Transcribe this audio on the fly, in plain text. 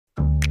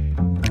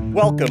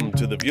Welcome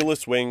to the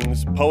Viewless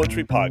Wings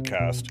Poetry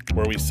Podcast,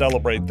 where we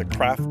celebrate the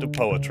craft of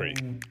poetry.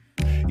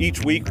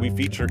 Each week we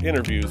feature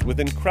interviews with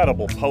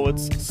incredible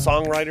poets,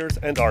 songwriters,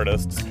 and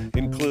artists,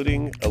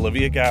 including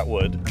Olivia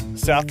Gatwood,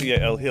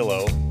 Safia El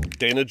Hilo,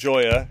 Dana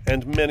Gioia,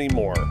 and many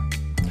more.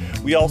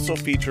 We also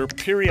feature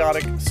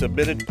periodic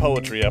submitted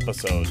poetry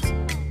episodes.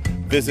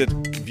 Visit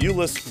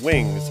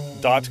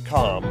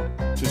viewlesswings.com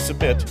to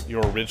submit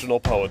your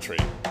original poetry.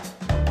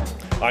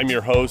 I'm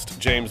your host,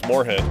 James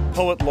Moorhead,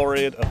 Poet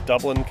Laureate of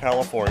Dublin,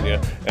 California,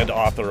 and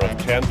author of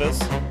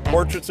Canvas,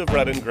 Portraits of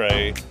Red and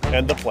Gray,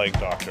 and The Plague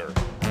Doctor.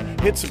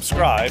 Hit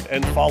subscribe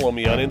and follow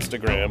me on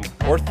Instagram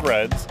or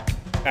Threads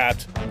at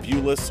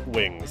Viewless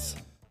Wings.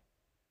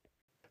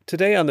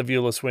 Today on the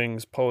Viewless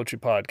Wings Poetry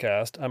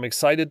Podcast, I'm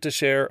excited to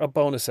share a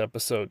bonus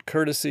episode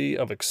courtesy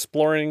of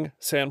Exploring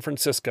San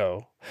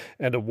Francisco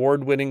and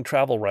award-winning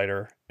travel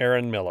writer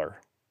Aaron Miller.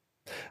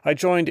 I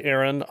joined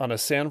Aaron on a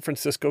San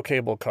Francisco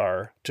cable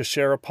car to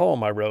share a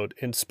poem I wrote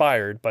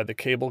inspired by the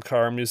Cable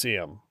Car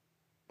Museum.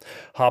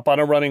 Hop on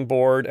a running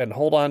board and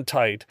hold on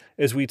tight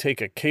as we take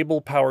a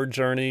cable-powered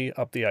journey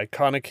up the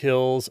iconic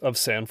hills of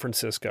San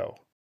Francisco.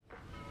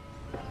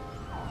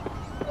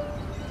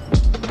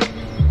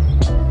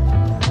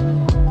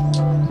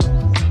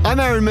 I'm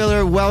Aaron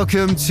Miller.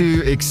 Welcome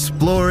to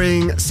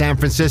Exploring San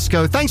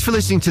Francisco. Thanks for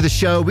listening to the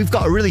show. We've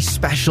got a really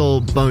special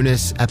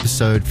bonus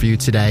episode for you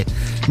today.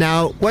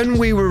 Now, when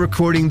we were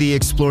recording the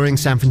Exploring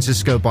San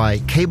Francisco by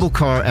Cable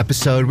Car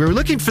episode, we were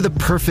looking for the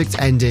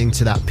perfect ending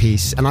to that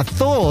piece. And I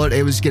thought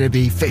it was going to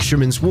be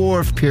Fisherman's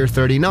Wharf, Pier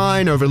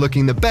 39,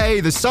 overlooking the bay,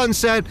 the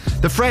sunset,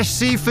 the fresh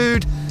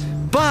seafood.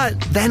 But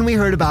then we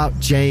heard about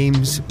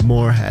James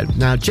Moorhead.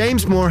 Now,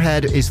 James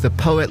Moorhead is the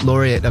Poet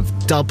Laureate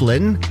of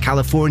Dublin,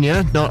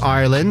 California, not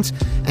Ireland,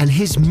 and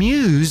his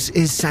muse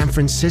is San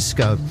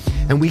Francisco.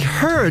 And we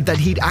heard that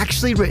he'd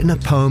actually written a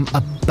poem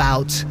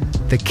about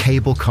the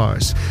cable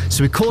cars.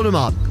 So we called him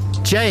up.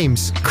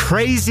 James,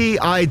 crazy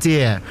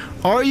idea.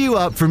 Are you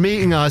up for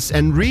meeting us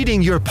and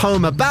reading your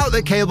poem about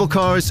the cable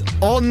cars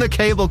on the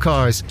cable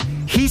cars?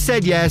 He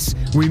said yes.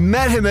 We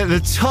met him at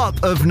the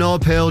top of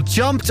Nob Hill,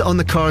 jumped on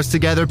the cars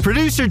together.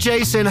 Producer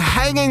Jason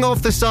hanging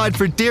off the side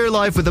for dear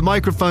life with a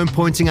microphone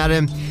pointing at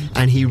him,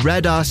 and he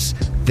read us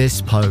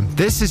this poem.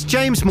 This is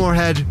James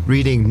Moorhead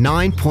reading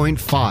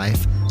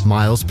 9.5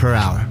 miles per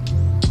hour.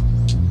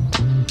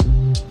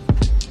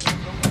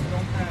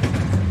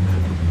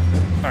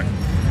 All right.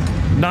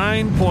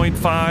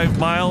 9.5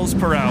 miles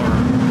per hour.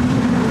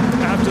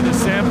 After the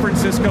San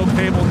Francisco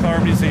Cable Car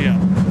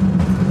Museum.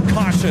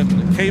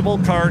 Caution, cable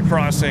car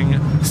crossing,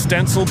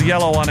 stenciled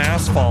yellow on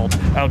asphalt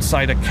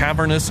outside a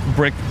cavernous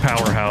brick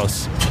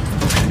powerhouse.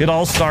 It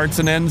all starts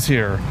and ends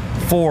here.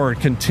 4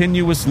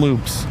 continuous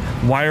loops,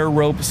 wire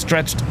rope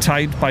stretched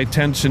tight by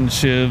tension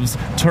shivs,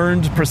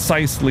 turned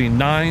precisely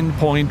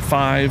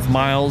 9.5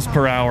 miles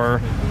per hour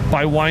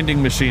by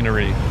winding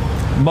machinery.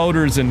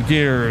 Motors and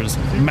gears,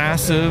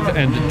 massive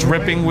and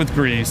dripping with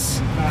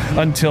grease,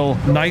 until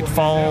night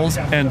falls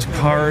and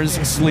cars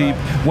sleep,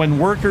 when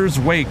workers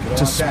wake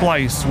to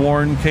splice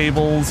worn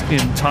cables in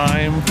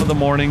time for the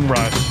morning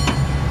rush.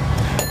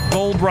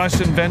 Gold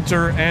Rush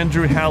inventor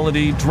Andrew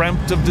Halliday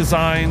dreamt of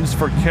designs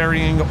for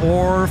carrying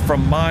ore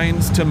from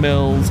mines to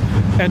mills,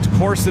 and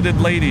corseted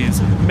ladies,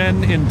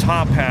 men in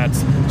top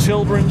hats,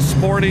 children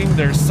sporting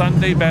their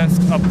Sunday best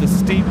up the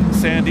steep,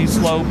 sandy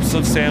slopes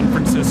of San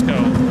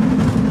Francisco.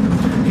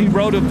 He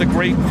wrote of the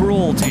great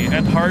cruelty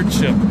and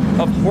hardship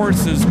of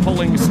horses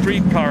pulling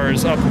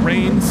streetcars up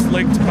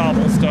rain-slicked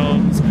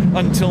cobblestones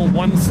until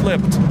one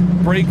slipped,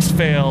 brakes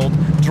failed,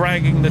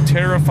 dragging the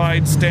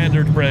terrified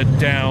standardbred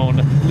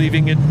down,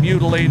 leaving it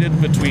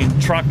mutilated between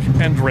truck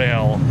and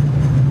rail.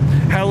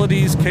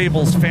 Halliday's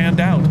cables fanned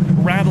out,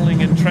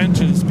 rattling in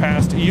trenches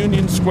past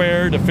Union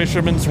Square to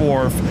Fisherman's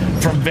Wharf,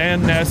 from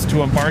Van Ness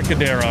to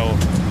Embarcadero.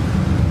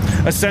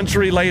 A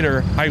century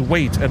later, I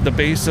wait at the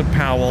base of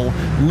Powell,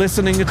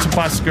 listening to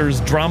buskers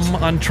drum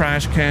on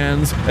trash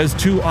cans as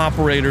 2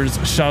 operators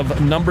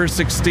shove number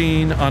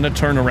 16 on a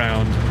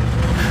turnaround.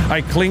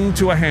 I cling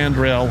to a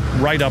handrail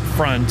right up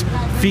front,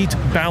 feet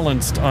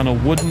balanced on a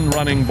wooden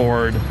running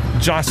board,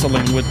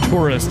 jostling with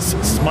tourists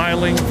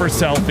smiling for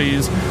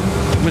selfies,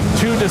 with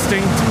 2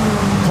 distinct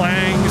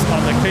clangs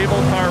on the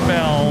cable car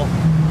bell.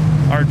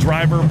 Our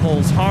driver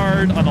pulls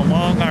hard on a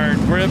long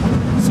iron grip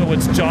so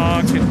its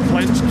jaw can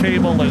clench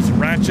cable as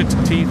ratchet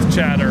teeth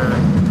chatter.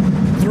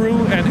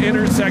 Through an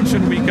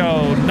intersection we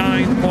go,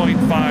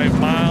 9.5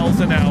 miles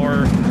an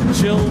hour,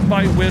 chilled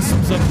by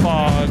wisps of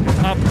fog,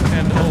 up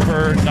and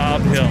over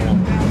Nob Hill.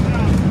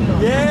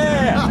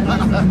 Yeah!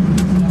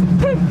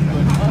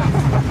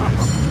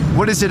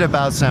 What is it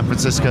about San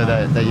Francisco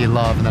that you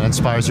love and that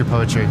inspires your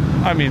poetry?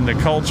 I mean, the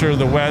culture,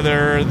 the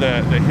weather,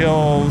 the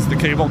hills, the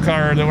cable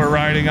car that we're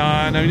riding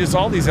on. I mean, just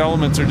all these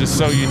elements are just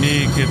so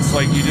unique. It's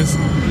like you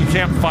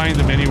can't find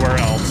them anywhere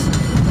else.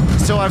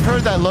 So I've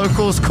heard that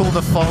locals call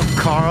the fog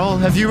Carl.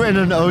 Have you written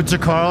an ode to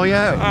Carl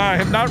yet? I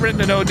have not written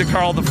an ode to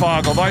Carl the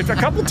Fog, although I've a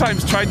couple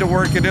times tried to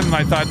work it in, and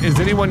I thought, is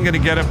anyone going to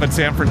get it but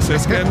San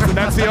Franciscans? And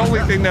that's the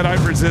only thing that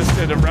I've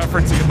resisted of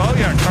referencing him. Oh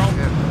yeah, Carl.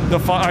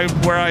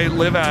 where I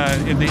live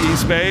in the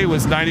East Bay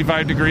was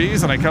 95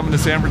 degrees, and I come into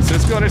San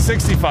Francisco and it's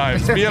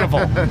 65. It's beautiful.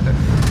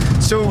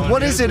 So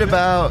what is it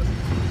about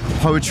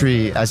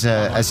poetry as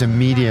a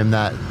medium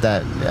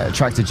that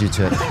attracted you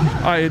to it?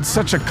 It's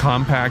such a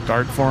compact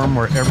art form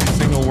where every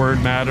single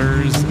word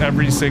matters,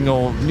 every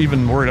single,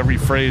 even word, every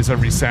phrase,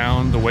 every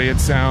sound, the way it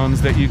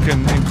sounds, that you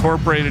can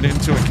incorporate it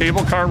into a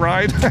cable car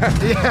ride.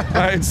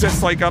 It's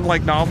just like,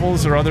 unlike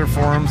novels or other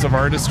forms of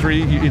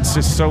artistry, it's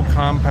just so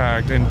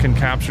compact and can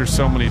capture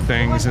so many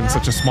things in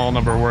such a small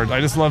number of words. I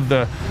just love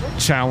the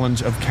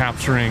challenge of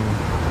capturing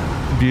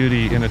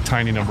beauty in a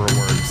tiny number of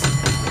words.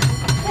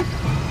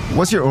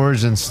 What's your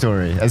origin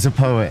story as a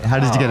poet? How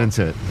did you get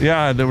into it?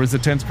 Yeah, there was a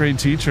 10th grade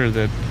teacher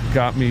that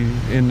got me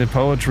into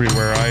poetry,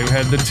 where I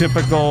had the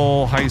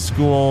typical high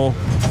school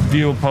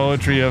view of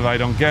poetry of I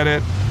don't get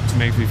it, it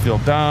makes me feel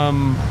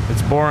dumb,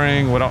 it's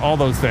boring, all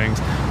those things.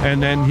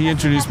 And then he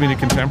introduced me to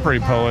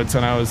contemporary poets,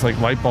 and I was like,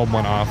 light bulb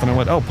went off, and I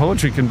went, oh,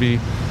 poetry can be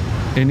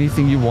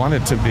anything you want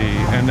it to be.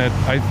 And that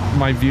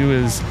my view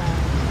is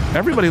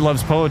everybody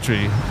loves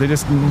poetry. They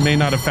just may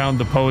not have found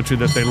the poetry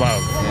that they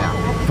love. Yeah.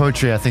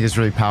 Poetry, I think, is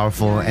really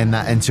powerful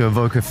and to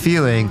evoke a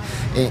feeling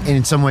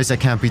in some ways that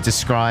can't be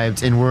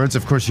described in words.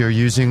 Of course, you're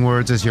using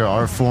words as your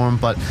art form,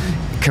 but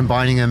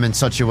combining them in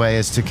such a way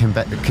as to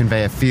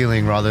convey a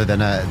feeling rather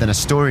than a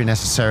story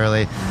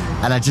necessarily.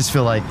 And I just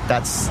feel like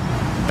that's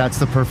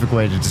the perfect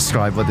way to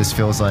describe what this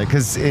feels like.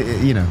 Because,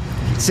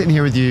 sitting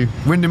here with you,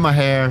 wind in my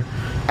hair,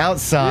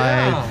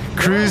 outside,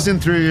 cruising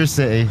through your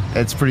city,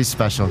 it's pretty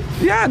special.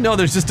 Yeah, no,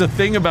 there's just a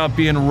thing about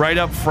being right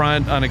up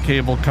front on a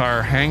cable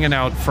car, hanging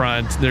out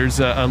front. There's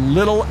a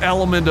little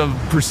element of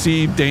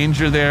perceived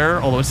danger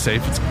there, although it's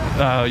safe.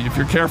 If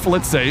you're careful,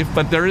 it's safe.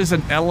 But there is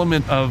an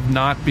element of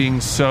not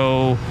being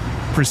so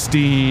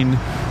pristine.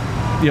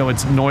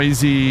 It's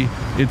noisy.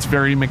 It's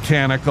very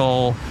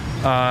mechanical.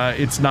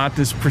 It's not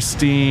this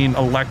pristine,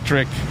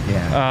 electric,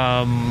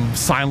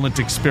 silent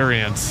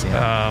experience.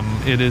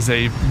 It is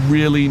a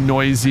really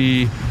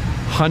noisy,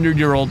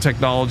 100-year-old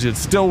technology that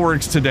still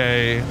works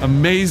today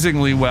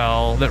amazingly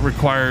well, that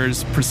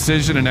requires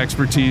precision and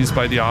expertise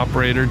by the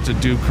operator to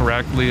do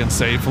correctly and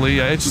safely.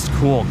 It's just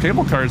cool.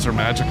 Cable cars are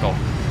magical.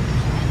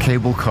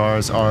 Cable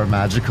cars are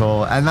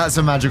magical, and that's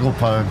a magical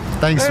poem.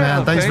 Thanks,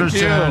 man. Thanks for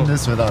sharing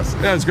this with us.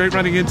 Yeah, it's great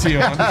running into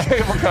you on the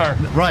cable car.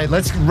 Right,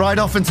 let's ride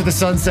off into the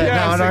sunset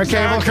now in our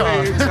cable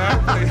car.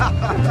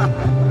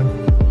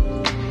 Exactly.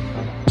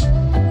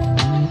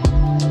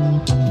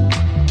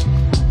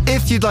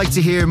 If you'd like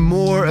to hear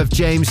more of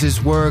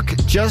James's work,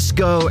 just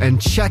go and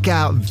check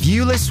out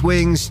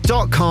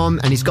viewlesswings.com,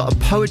 and he's got a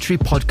poetry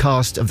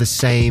podcast of the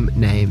same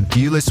name,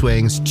 Viewless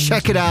Wings.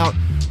 Check it out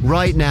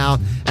right now.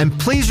 And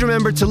please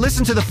remember to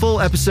listen to the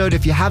full episode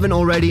if you haven't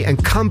already,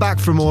 and come back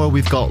for more.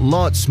 We've got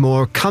lots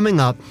more coming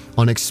up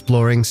on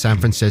Exploring San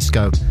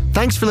Francisco.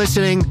 Thanks for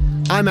listening.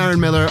 I'm Aaron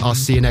Miller. I'll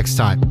see you next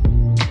time.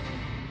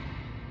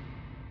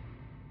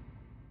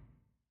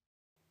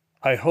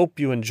 I hope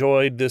you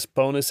enjoyed this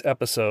bonus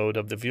episode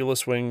of the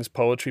Viewless Wings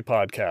Poetry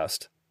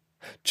Podcast.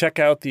 Check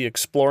out the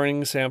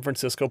Exploring San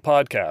Francisco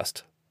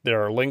podcast.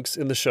 There are links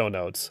in the show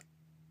notes.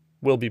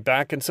 We'll be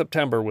back in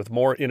September with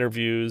more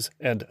interviews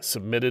and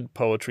submitted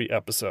poetry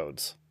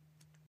episodes.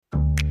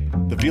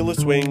 The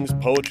Viewless Wings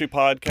Poetry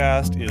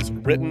Podcast is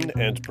written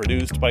and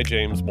produced by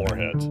James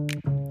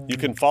Moorhead. You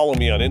can follow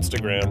me on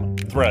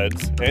Instagram,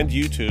 Threads, and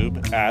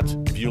YouTube at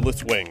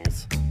Viewless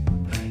Wings.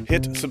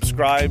 Hit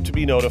subscribe to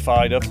be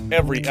notified of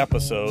every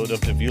episode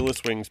of the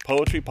Viewless Wings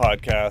Poetry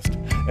Podcast,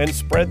 and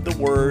spread the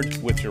word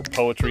with your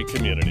poetry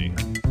community.